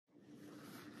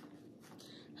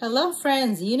Hello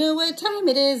friends, you know what time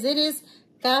it is. It is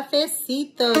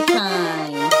cafecito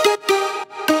time.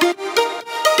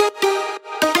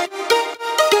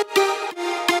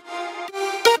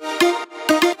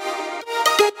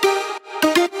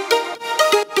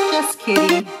 Just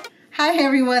kidding. Hi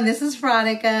everyone, this is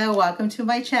Veronica. Welcome to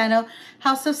my channel,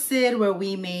 House of Sid, where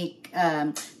we make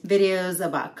videos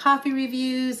about coffee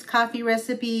reviews, coffee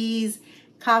recipes,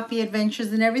 coffee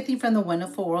adventures, and everything from the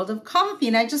wonderful world of coffee.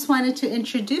 And I just wanted to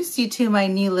introduce you to my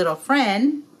new little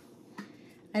friend.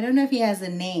 I don't know if he has a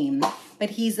name, but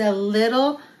he's a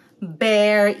little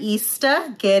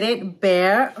bearista. Get it?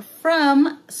 Bear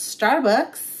from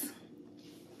Starbucks.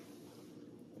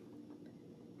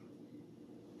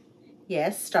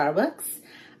 Yes, Starbucks.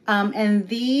 And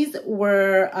these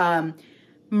were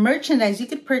merchandise you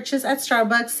could purchase at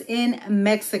Starbucks in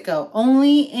Mexico,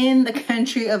 only in the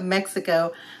country of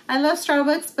Mexico. I love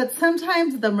Starbucks, but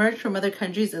sometimes the merch from other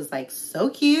countries is like so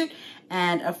cute.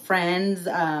 And a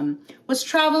friend was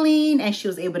traveling and she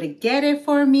was able to get it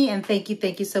for me. And thank you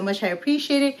so much. I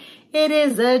appreciate it. It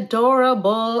is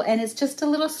adorable and it's just a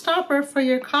little stopper for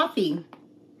your coffee.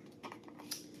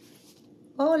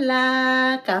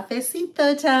 Hola,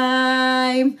 cafecito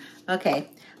time. Okay,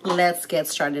 let's get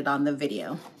started on the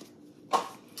video.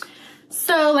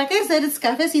 So, like I said, it's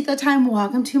cafecito time.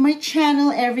 Welcome to my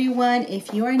channel, everyone.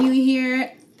 If you are new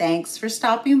here, thanks for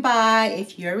stopping by.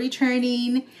 If you're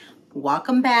returning,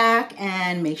 welcome back,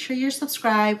 and make sure you're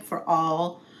subscribed for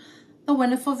all the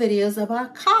wonderful videos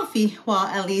about coffee. Well,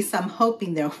 at least I'm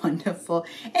hoping they're wonderful.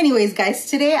 Anyways, guys,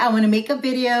 today I want to make a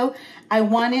video. I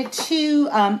wanted to,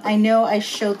 I know I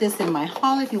showed this in my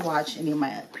haul. If you watched any of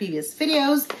my previous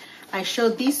videos, I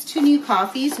showed these two new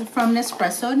coffees from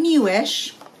Nespresso,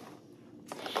 newish.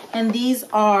 And these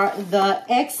are the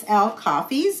XL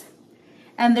coffees.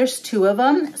 And there's two of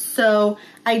them. So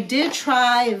I did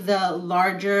try the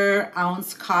larger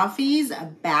ounce coffees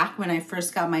back when I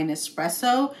first got my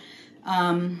Nespresso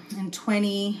in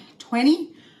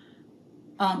 2020.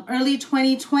 Early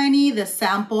 2020, the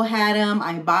sample had them.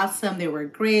 I bought some. They were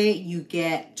great. You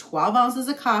get 12 ounces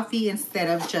of coffee instead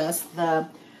of just the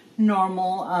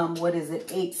normal,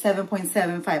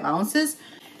 7.75 ounces.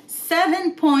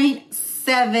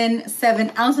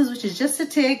 7.77 ounces, which is just a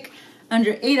tick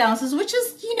under 8 ounces, which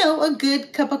is, you know, a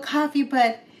good cup of coffee.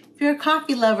 But if you're a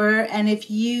coffee lover and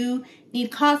if you need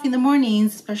coffee in the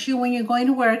mornings, especially when you're going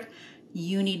to work,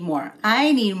 you need more.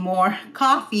 I need more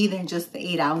coffee than just the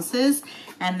 8 ounces.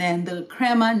 And then the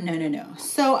crema, no.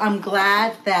 So I'm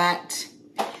glad that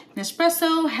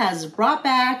Nespresso has brought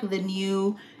back the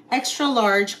new extra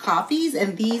large coffees.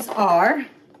 And these are,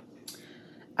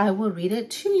 I will read it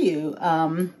to you.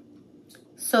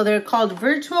 So they're called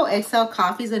Vertuo XL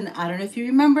coffees. And I don't know if you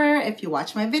remember, if you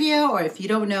watch my video, or if you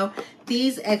don't know,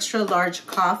 these extra large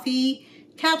coffee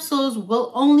capsules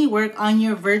will only work on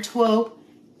your Vertuo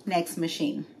Next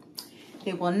machine.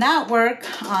 It will not work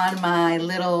on my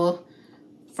little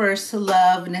First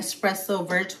Love Nespresso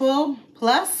Vertuo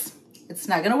Plus. It's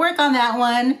not gonna work on that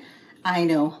one. I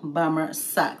know, bummer,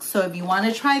 sucks. So if you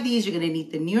wanna try these, you're gonna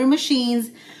need the newer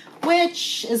machines,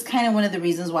 which is kind of one of the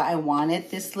reasons why I wanted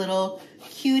this little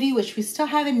cutie, which we still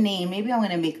haven't named. Maybe I'm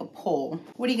gonna make a poll.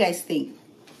 What do you guys think?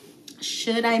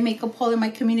 Should I make a poll in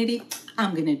my community?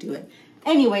 I'm gonna do it.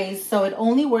 Anyways, so it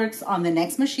only works on the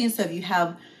Next machine. So if you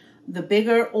have the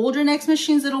bigger, older Next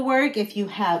machines, it'll work. If you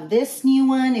have this new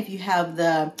one, if you have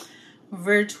the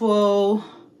Vertuo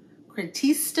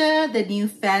Cretista, the new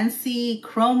fancy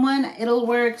chrome one, it'll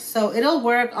work. So it'll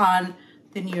work on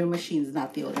the newer machines,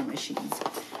 not the older machines.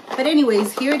 But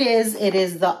anyways, here it is. It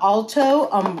is the Alto,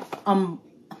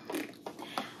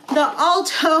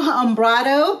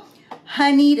 Ambrato,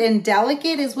 honeyed and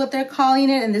delicate is what they're calling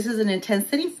it. And this is an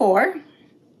intensity 4.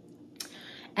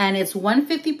 And it's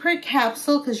 $1.50 per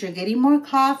capsule because you're getting more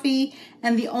coffee.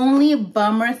 And the only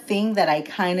bummer thing that I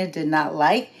kind of did not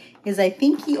like is I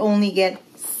think you only get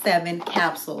 7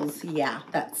 capsules. Yeah,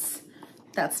 that's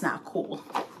not cool.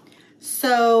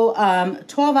 So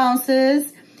 12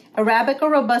 ounces. Arabica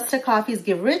Robusta coffees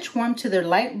give rich warmth to their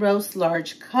light roast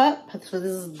large cup. So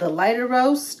this is the lighter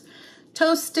roast.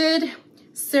 Toasted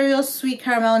cereal sweet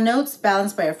caramel notes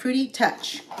balanced by a fruity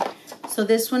touch. So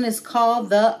this one is called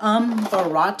the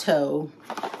Ambrato.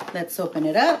 Let's open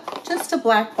it up. Just a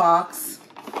black box.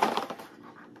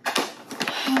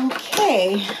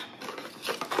 Okay.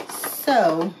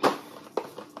 So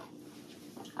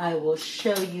I will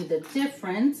show you the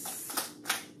difference.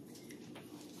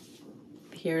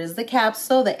 Here is the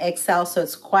capsule, the XL, so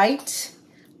it's quite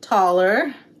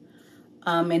taller.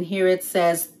 And here it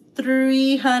says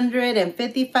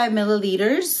 355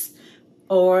 milliliters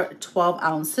or 12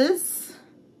 ounces.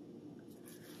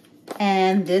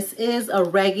 And this is a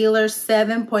regular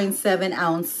 7.7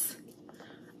 ounce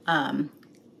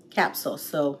capsule.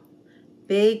 So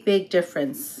big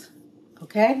difference,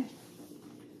 okay?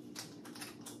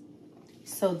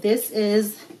 So this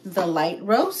is the light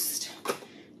roast.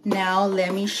 Now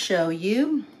let me show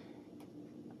you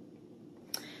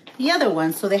the other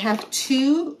one. So they have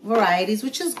two varieties,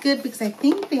 which is good because I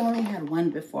think they only had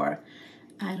one before.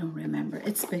 I don't remember.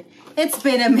 It's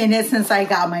been a minute since I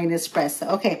got my Nespresso.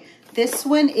 Okay, this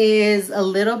one is a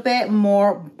little bit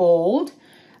more bold.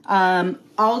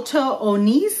 Alto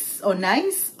Onice,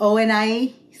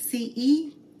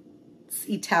 O-N-I-C-E. It's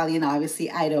Italian, obviously,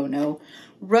 I don't know.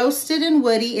 Roasted and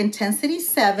woody, intensity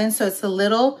 7, so it's a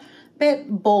little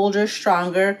bit bolder,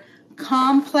 stronger.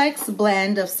 Complex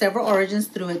blend of several origins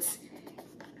through its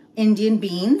Indian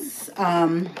beans.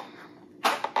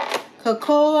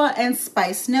 Cocoa and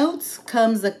spice notes.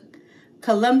 Comes the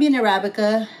Colombian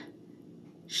Arabica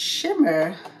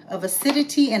shimmer of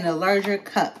acidity in a larger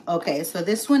cup. Okay, so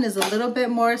this one is a little bit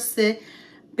more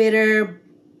bitter,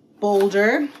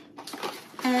 bolder.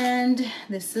 And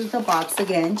this is the box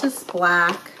again, just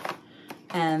black.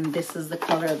 And this is the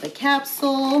color of the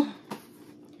capsule.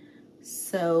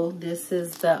 So this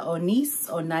is the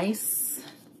Onice.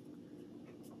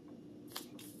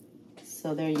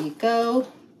 So there you go.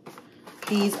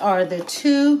 These are the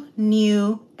two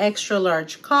new extra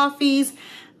large coffees.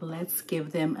 Let's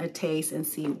give them a taste and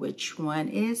see which one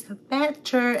is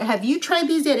better. Have you tried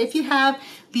these yet? If you have,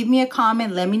 leave me a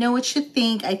comment. Let me know what you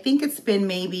think. I think it's been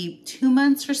maybe 2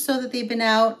 months or so that they've been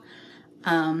out.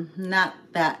 Not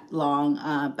that long,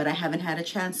 but I haven't had a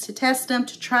chance to test them,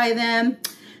 to try them.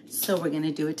 So we're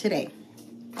gonna do it today.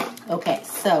 Okay,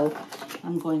 so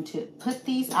I'm going to put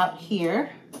these out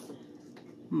here.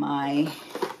 My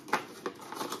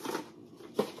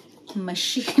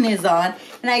machine is on,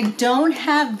 and I don't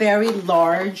have very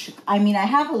large, I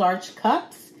have large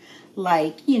cups,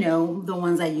 like, you know, the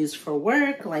ones I use for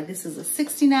work. Like this is a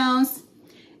 16 ounce.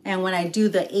 And when I do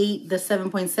the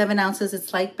 7.7 ounces,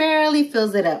 it's like barely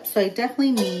fills it up. So I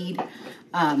definitely need,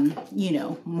 you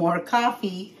know, more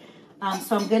coffee.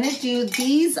 So I'm gonna do,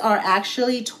 these are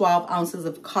actually 12 ounces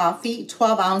of coffee,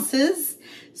 12 ounces.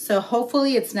 So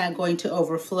hopefully it's not going to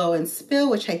overflow and spill,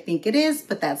 which I think it is,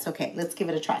 but that's okay. Let's give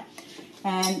it a try.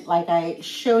 And like I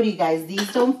showed you guys,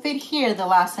 these don't fit here the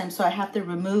last time, so I have to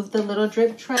remove the little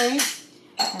drip tray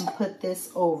and put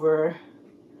this over,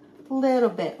 a little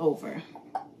bit over.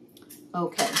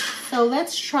 Okay, so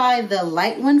let's try the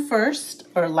light one first,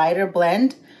 or lighter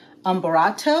blend,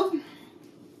 Ambrato.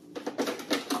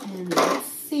 And let's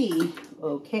see.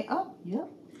 Okay, oh,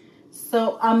 yep.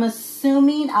 So I'm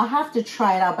assuming, I'll have to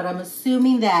try it out, but I'm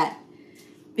assuming that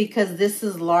because this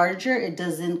is larger, it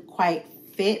doesn't quite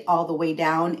fit all the way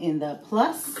down in the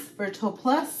Vertuo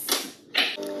Plus.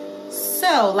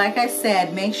 So, like I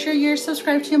said, make sure you're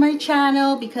subscribed to my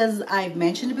channel because I've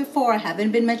mentioned it before. I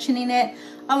haven't been mentioning it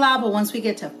a lot, but once we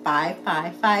get to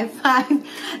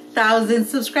 5,000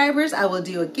 subscribers, I will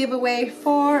do a giveaway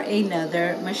for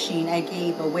another machine. I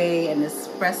gave away an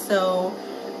Nespresso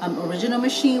original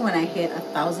machine when I hit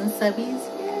 1,000 subbies.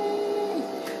 Yay!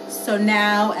 So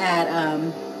now at,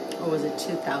 or was it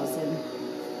 2,000?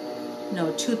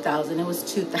 No, 2,000. It was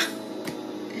 2,000.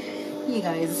 You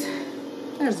guys,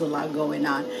 there's a lot going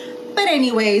on. But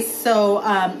anyways, so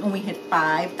when we hit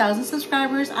 5,000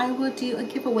 subscribers, I will do a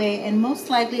giveaway, and most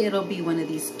likely it'll be one of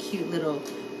these cute little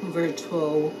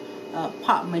Vertuo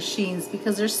pop machines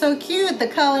because they're so cute. The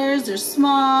colors, they're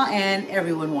small, and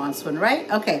everyone wants one, right?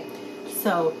 Okay,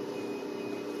 so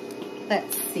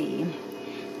let's see.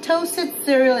 Toasted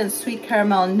cereal and sweet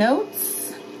caramel notes.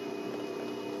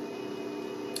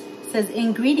 Says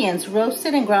ingredients: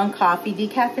 roasted and ground coffee,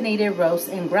 decaffeinated roast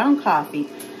and ground coffee.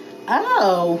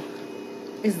 Oh,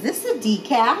 is this a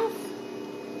decaf?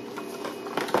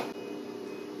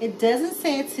 It doesn't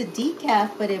say it's a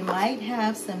decaf, but it might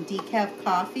have some decaf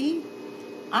coffee.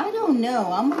 I don't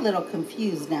know. I'm a little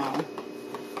confused now.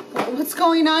 What's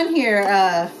going on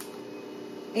here?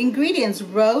 Ingredients: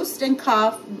 roast and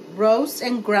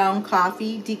ground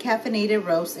coffee, decaffeinated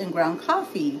roast and ground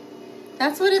coffee.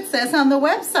 That's what it says on the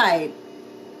website.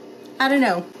 I don't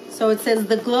know. So it says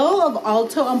the glow of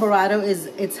Alto Ambrato is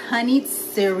its honeyed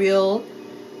cereal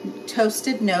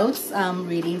toasted notes. I'm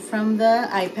reading from the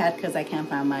iPad because I can't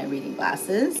find my reading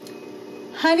glasses.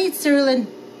 Honeyed cereal and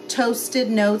toasted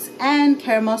notes and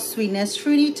caramel sweetness.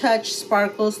 Fruity touch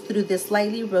sparkles through this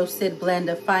lightly roasted blend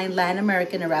of fine Latin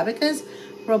American Arabicas,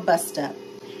 Robusta.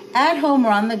 At home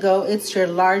or on the go, it's your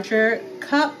larger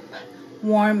cup,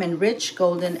 warm and rich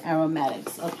golden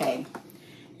aromatics. Okay,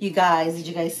 you guys, did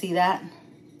you guys see that?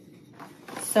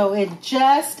 So it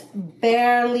just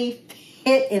barely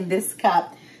hit in this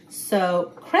cup.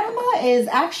 So crema is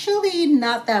actually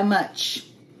not that much.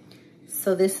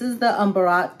 So this is the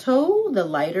Ambrato, the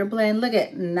lighter blend. Look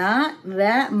at, not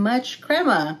that much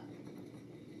crema.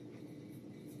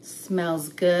 Smells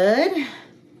good. Okay.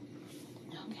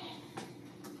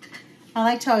 I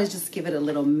like to always just give it a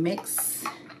little mix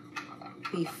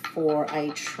before I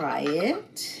try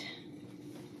it.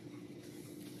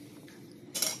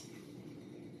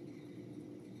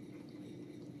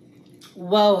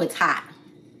 Whoa, it's hot.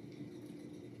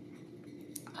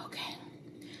 Okay.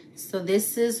 So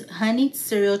this is honeyed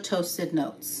cereal toasted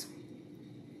notes.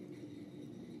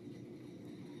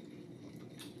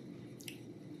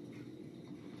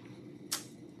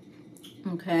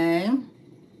 Okay.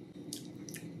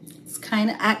 It's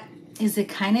kind of, is it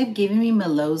kind of giving me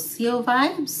Melosio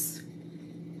vibes?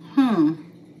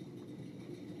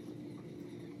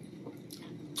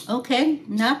 Okay,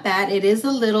 not bad. It is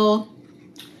a little,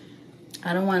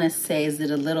 I don't want to say, is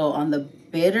it a little on the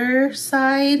bitter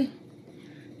side?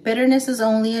 Bitterness is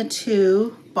only a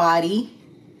 2, body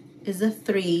is a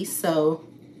 3, so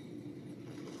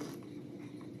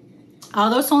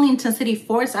although it's only intensity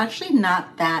 4, it's actually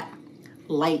not that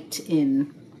light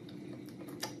in,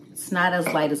 it's not as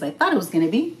light as I thought it was going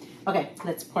to be. Okay,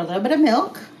 let's pour a little bit of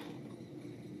milk.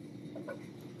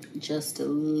 Just a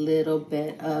little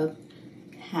bit of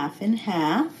half and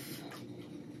half.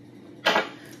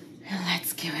 And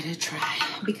let's give it a try.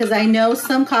 Because I know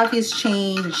some coffees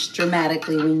change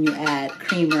dramatically when you add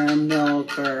creamer,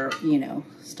 milk, or, you know,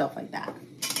 stuff like that.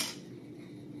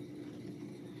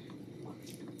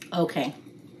 Okay,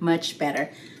 much better.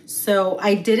 So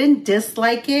I didn't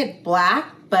dislike it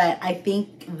black, but I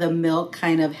think the milk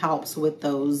kind of helps with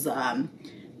those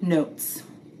notes.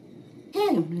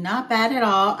 Okay, not bad at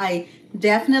all. I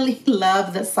definitely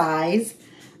love the size.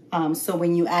 So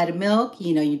when you add milk,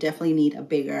 you know, you definitely need a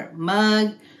bigger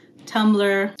mug,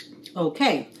 tumbler.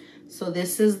 Okay, so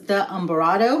this is the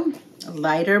Ambrato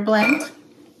lighter blend.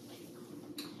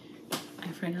 I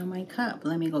forgot my cup.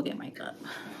 Let me go get my cup.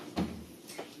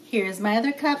 Here's my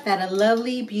other cup that a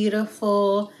lovely,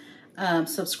 beautiful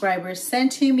subscriber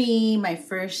sent to me my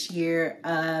first year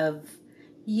of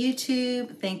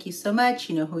YouTube. Thank you so much.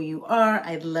 You know who you are.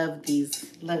 I love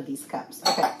these cups.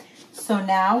 Okay, so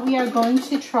now we are going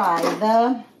to try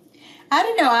the, I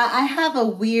don't know, I have a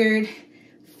weird,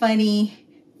 funny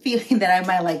feeling that I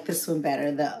might like this one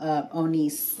better, the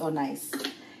Onice.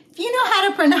 If you know how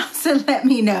to pronounce it, let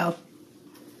me know.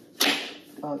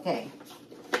 Okay.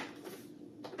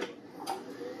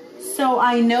 So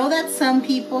I know that some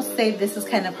people say this is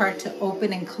kind of hard to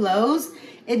open and close.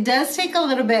 It does take a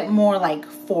little bit more like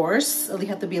force. You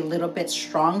have to be a little bit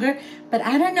stronger. But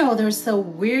I don't know, there's a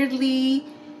weirdly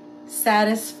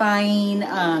satisfying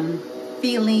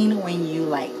feeling when you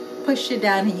like push it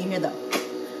down and you hear the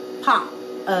pop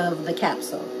of the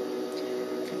capsule.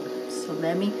 Okay, so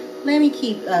let me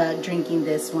keep drinking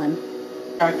this one.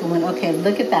 Darker one. Okay,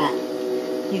 look at that.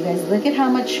 You guys, look at how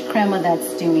much crema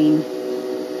that's doing.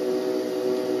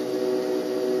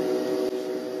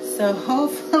 So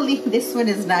hopefully this one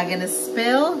is not gonna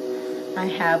spill. I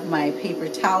have my paper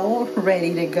towel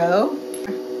ready to go.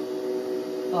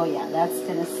 Oh yeah, that's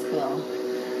gonna spill.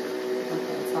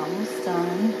 Okay, it's almost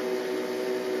done.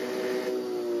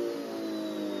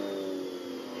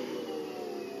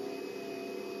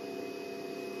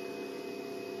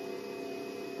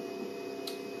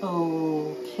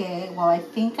 Okay, well I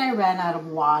think I ran out of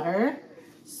water.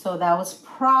 So that was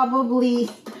probably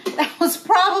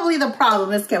the problem.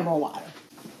 Let's get more water.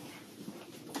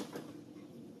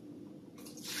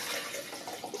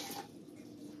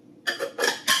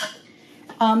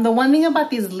 The one thing about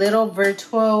these little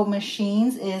Vertuo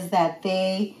machines is that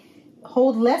they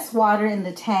hold less water in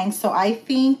the tank. So I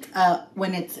think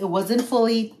when it wasn't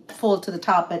fully full to the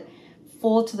top, but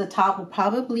full to the top will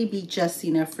probably be just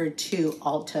enough for 2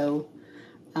 Alto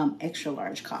extra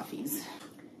large coffees.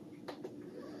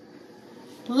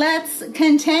 Let's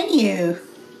continue.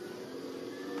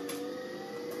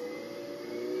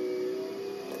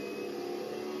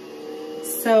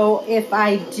 So if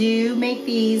I do make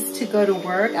these to go to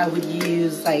work, I would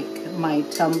use like my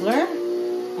tumbler,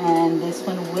 and this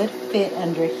one would fit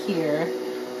under here.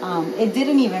 It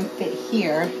didn't even fit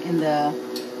here in the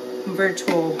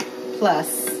Vertuo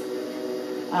Plus.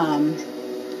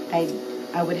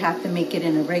 I would have to make it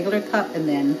in a regular cup and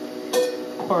then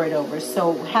pour it over.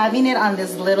 So having it on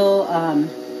this little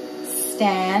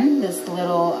stand, this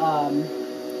little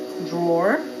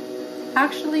drawer,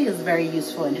 actually is very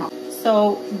useful and helpful.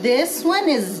 So this one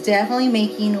is definitely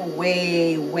making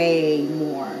way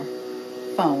more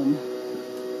foam,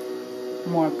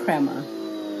 more crema.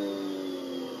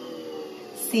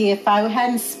 See, if I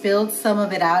hadn't spilled some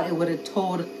of it out, it would have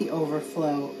totally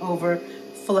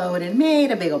overflowed and made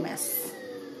a big old mess.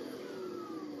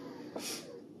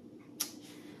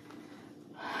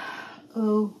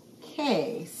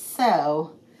 Okay,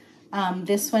 so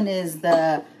this one is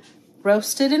the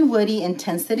Roasted and Woody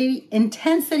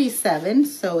Intensity 7,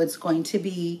 so it's going to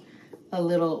be a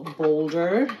little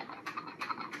bolder.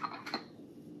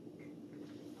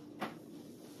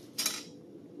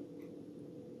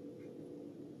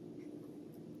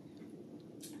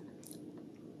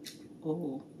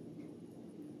 Oh.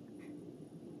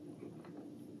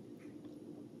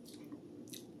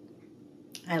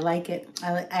 I like it.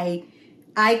 I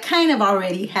kind of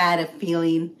already had a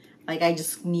feeling, like I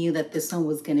just knew that this one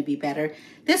was going to be better.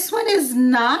 This one is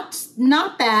not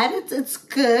bad. It's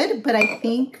good, but I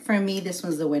think for me this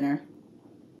one's the winner.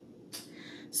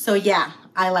 So yeah,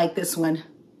 I like this one.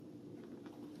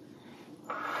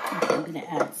 Okay, I'm going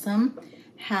to add some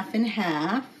half and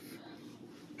half.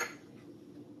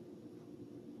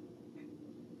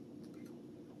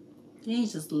 You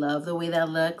just love the way that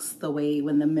looks, the way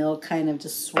when the milk kind of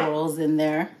just swirls in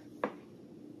there.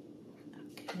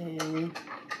 Okay.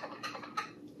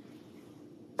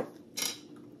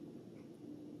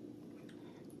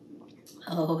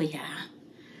 Oh yeah,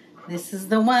 this is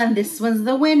the one. This one's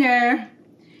the winner.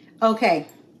 Okay,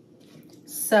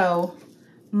 so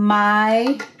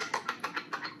my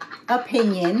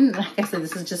opinion, like I said,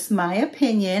 this is just my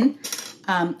opinion.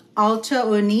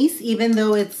 Alto Onice, even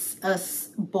though it's a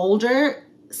bolder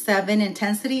 7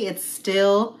 intensity, it's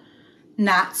still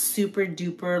not super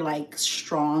duper like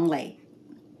strong, like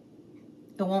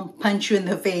it won't punch you in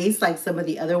the face like some of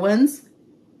the other ones.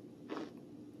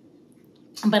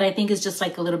 But I think it's just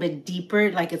like a little bit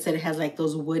deeper. Like I said, it has like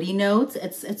those woody notes.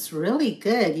 It's really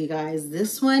good, you guys.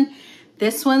 This one's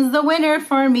the winner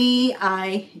for me.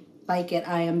 I like it.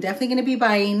 I am definitely going to be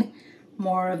buying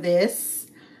more of this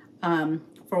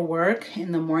for work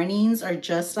in the mornings or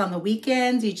just on the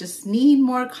weekends. You just need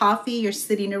more coffee. You're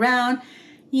sitting around,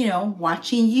 you know,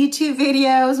 watching YouTube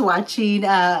videos, watching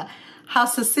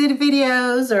House of Sid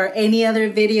videos or any other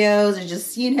videos, or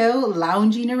just, you know,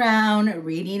 lounging around,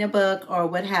 reading a book or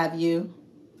what have you.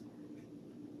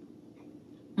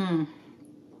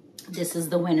 This is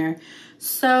the winner.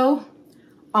 So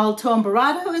Alto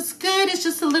Ambrato is good. It's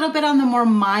just a little bit on the more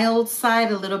mild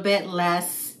side, a little bit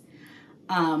less,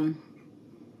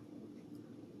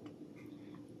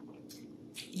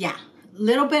 yeah, a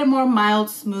little bit more mild,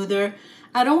 smoother.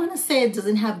 I don't want to say it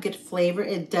doesn't have good flavor.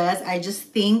 It does. I just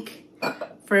think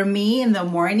for me in the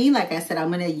morning, like I said,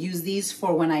 I'm going to use these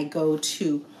for when I go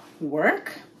to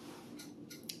work.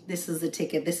 This is the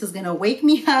ticket. This is going to wake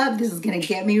me up. This is going to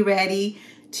get me ready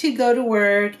to go to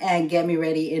work and get me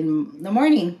ready in the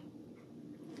morning.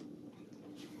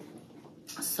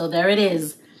 So there it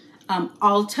is.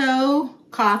 Alto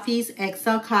coffees,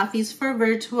 XL coffees for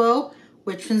Vertuo.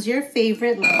 Which one's your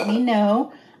favorite? Let me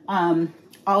know.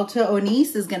 Alto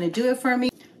Onice is going to do it for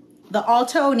me. The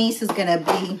Alto Onice is going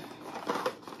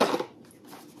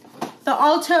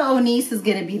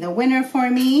to be the winner for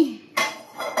me.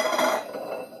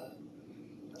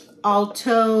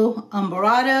 Alto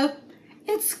Ambrato,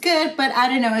 it's good, but I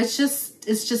don't know. It's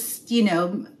just, you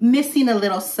know, missing a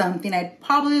little something. I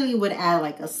probably would add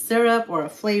like a syrup or a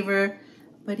flavor,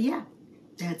 but yeah,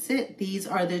 that's it. These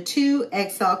are the 2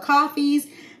 XL coffees.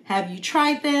 Have you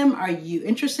tried them? Are you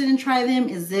interested in trying them?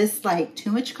 Is this like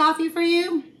too much coffee for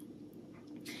you?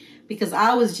 Because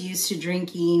I was used to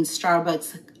drinking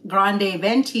Starbucks Grande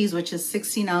Ventis, which is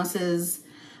 16 ounces.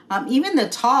 Even the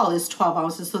tall is 12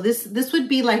 ounces. So this would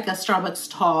be like a Starbucks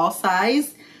tall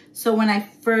size. So when I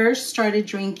first started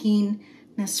drinking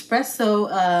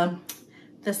Nespresso,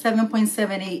 the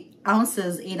 7.78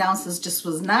 ounces, 8 ounces just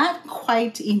was not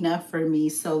quite enough for me.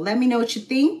 So let me know what you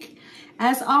think.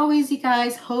 As always, you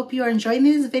guys, hope you are enjoying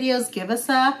these videos. Give us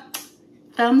a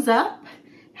thumbs up.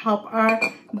 Help our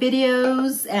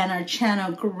videos and our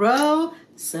channel grow.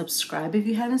 Subscribe if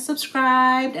you haven't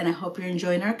subscribed. And I hope you're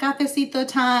enjoying our cafecito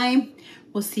time.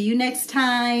 We'll see you next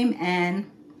time. And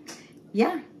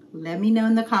yeah, let me know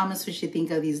in the comments what you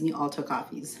think of these new Alto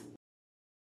coffees.